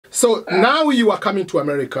So now you are coming to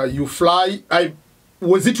America, you fly.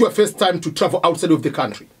 Was it your first time to travel outside of the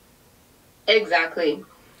country? Exactly,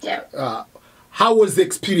 yeah. How was the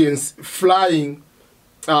experience flying?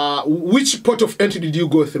 Which port of entry did you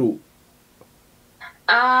go through?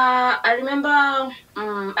 I remember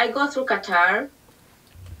I go through Qatar.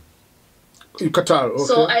 Qatar, okay.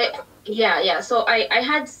 So So I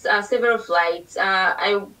had several flights.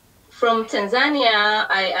 From Tanzania,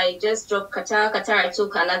 I just dropped Qatar. Qatar, I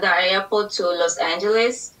took another airport to Los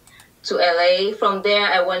Angeles, to LA. From there,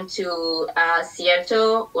 I went to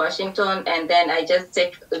Seattle, Washington, and then I just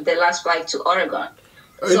take the last flight to Oregon.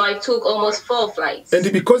 So I took almost 4 flights.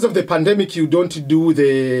 And because of the pandemic, you don't do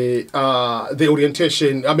the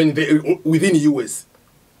orientation, I mean, within US?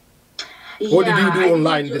 Or did you do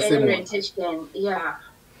online the same orientation? Yeah.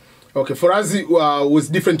 Okay, for us it was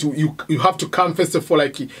different. You have to come first of all,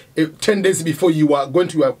 like 10 days before you are going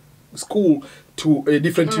to your school to a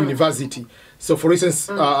different university. So for instance,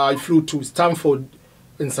 I flew to Stanford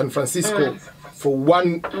in San Francisco for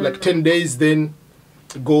like 10 days, then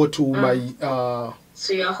go to my...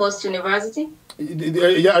 So your host university?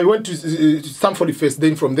 Yeah, I went to Stanford first,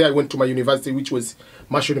 then from there I went to my university, which was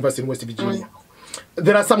Marshall University in West Virginia.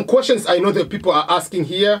 There are some questions I know that people are asking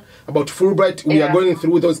here about Fulbright. We are going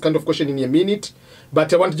through those kind of questions in a minute,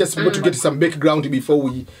 but I want just to get some background before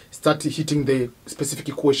we start hitting the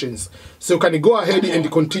specific questions. So can you go ahead and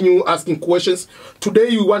continue asking questions? Today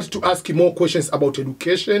we want to ask more questions about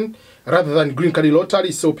education rather than green card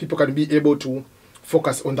lottery, so people can be able to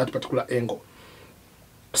focus on that particular angle.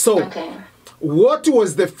 So, what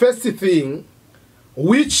was the first thing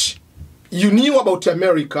which you knew about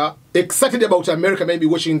America, excited about America, maybe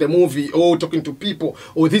watching the movie or talking to people,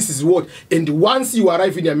 or this is what, and once you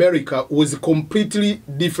arrive in America, was a completely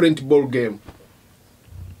different ball game?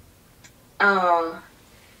 By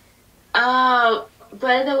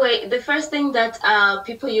the way, the first thing that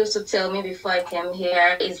people used to tell me before I came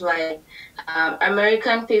here is like,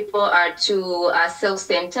 American people are too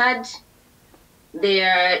self-centered. They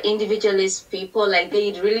are individualist people, like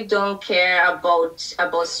they really don't care about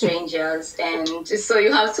strangers, and so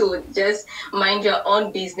you have to just mind your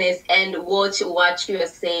own business and watch what you are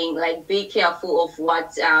saying. Like, be careful of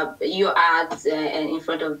what you act in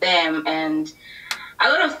front of them, and a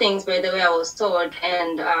lot of things. By the way, I was told,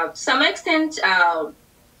 and to some extent,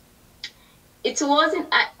 it wasn't.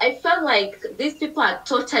 I felt like these people are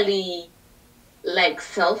totally like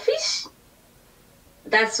selfish.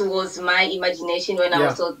 That was my imagination when I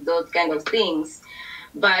was told those kind of things.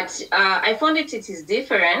 But I found it is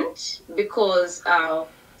different because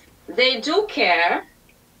they do care.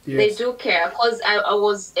 Yes. They do care, because I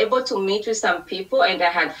was able to meet with some people and I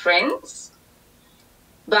had friends.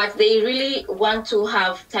 But they really want to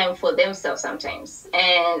have time for themselves sometimes.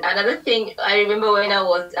 And another thing, I remember when I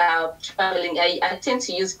was traveling, I tend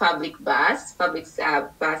to use public buses,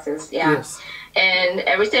 Yes. And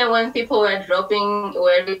every time when people were dropping or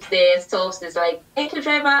reach their stops, it's like, thank you,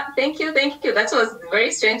 driver, thank you, thank you. That was very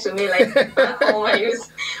strange to me. Like, back home,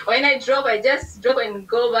 when I drop, I just drop and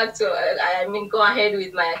go back to, go ahead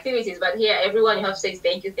with my activities. But here, everyone you have to say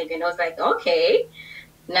thank you, thank you. And I was like, okay.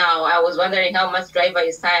 Now, I was wondering how much driver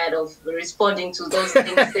is tired of responding to those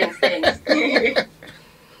same things.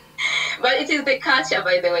 But it is the culture,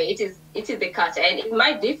 by the way. It is the culture, and it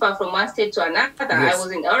might differ from one state to another. Yes. I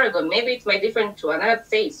was in Oregon. Maybe it might differ to another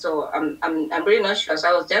state. So I'm really not sure. So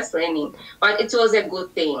I was just learning, but it was a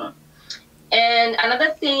good thing. And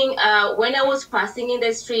another thing, when I was passing in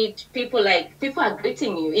the street, people are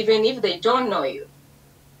greeting you, even if they don't know you.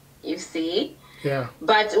 You see? Yeah.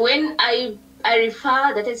 But when I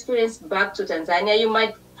refer that experience back to Tanzania, you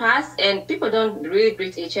might pass and people don't really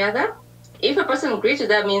greet each other. If a person greets you,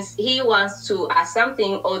 that means he wants to ask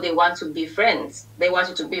something or they want to be friends. They want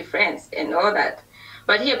you to be friends and all that.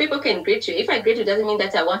 But here, people can greet you. If I greet you, doesn't mean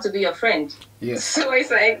that I want to be your friend. Yes. So it's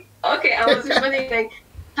like, okay, I was responding like,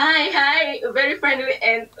 hi, very friendly.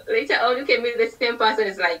 And later on, you can meet the same person.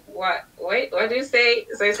 It's like, what? Wait, what do you say?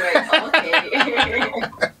 So it's like, okay.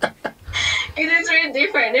 It is really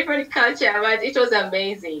different culture, but it was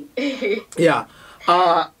amazing. Yeah.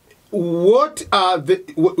 What are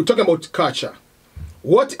we're talking about culture.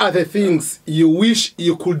 What are the things you wish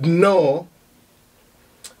you could know,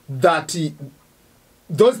 that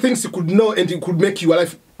those things you could know and it could make your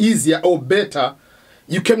life easier or better,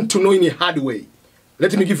 you came to know in a hard way?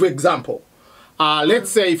 Let me give you an example. Let's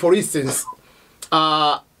say, for instance,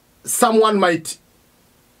 someone might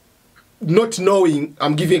not knowing,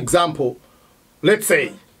 I'm giving an example. Let's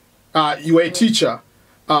say you are a teacher,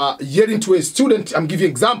 yelling to a student. I'm giving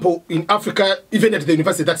an example. In Africa, even at the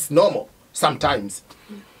university, that's normal sometimes.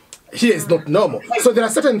 here is not normal. So there are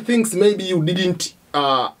certain things maybe you didn't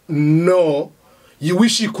know, you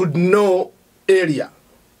wish you could know earlier.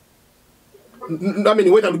 I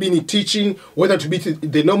mean, whether it would be in teaching, whether it would be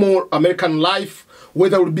the normal American life,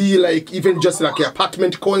 whether it would be like even just like an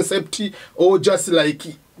apartment concept, or just like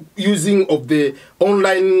using of the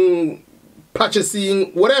online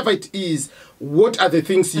purchasing, whatever it is. What are the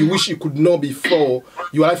things you wish you could know before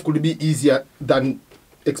your life could be easier than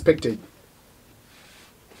expected?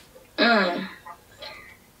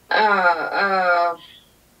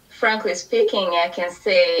 Frankly speaking, I can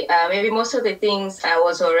say maybe most of the things I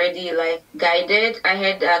was already like guided. I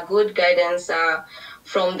had good guidance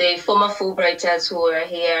from the former Fulbrighters who were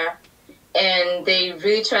here, and they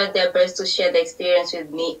really tried their best to share the experience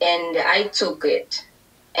with me, and I took it,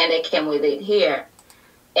 and I came with it here.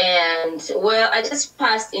 And well, I just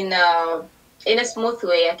passed in a smooth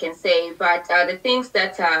way, I can say. But the things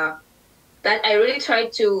that I really try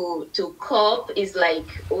to cope is like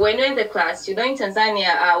when you're in the class, in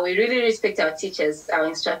Tanzania, we really respect our teachers, our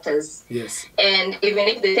instructors. Yes. And even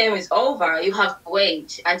if the term is over, you have to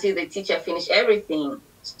wait until the teacher finish everything.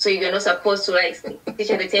 So you're not supposed to like,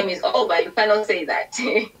 teacher, the term is over. You cannot say that.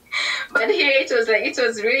 But here it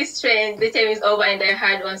was really strange. The term is over, and I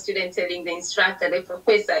had one student telling the instructor, the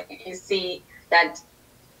professor, you see that,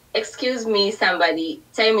 excuse me, somebody,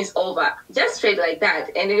 time is over, just straight like that.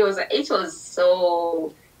 And it was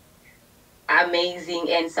so amazing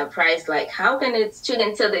and surprised, like how can a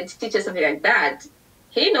student tell the teacher something like that?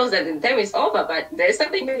 He knows that the time is over, but there's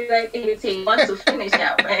something like he wants to finish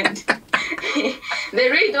up, and they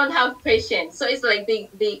really don't have patience. So it's like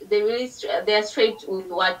they're straight with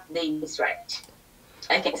what they right.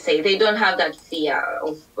 I can say they don't have that fear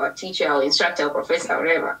of a teacher or instructor or professor or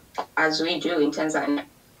whatever, as we do in Tanzania.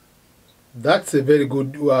 That's a very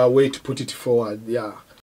good way to put it forward, yeah.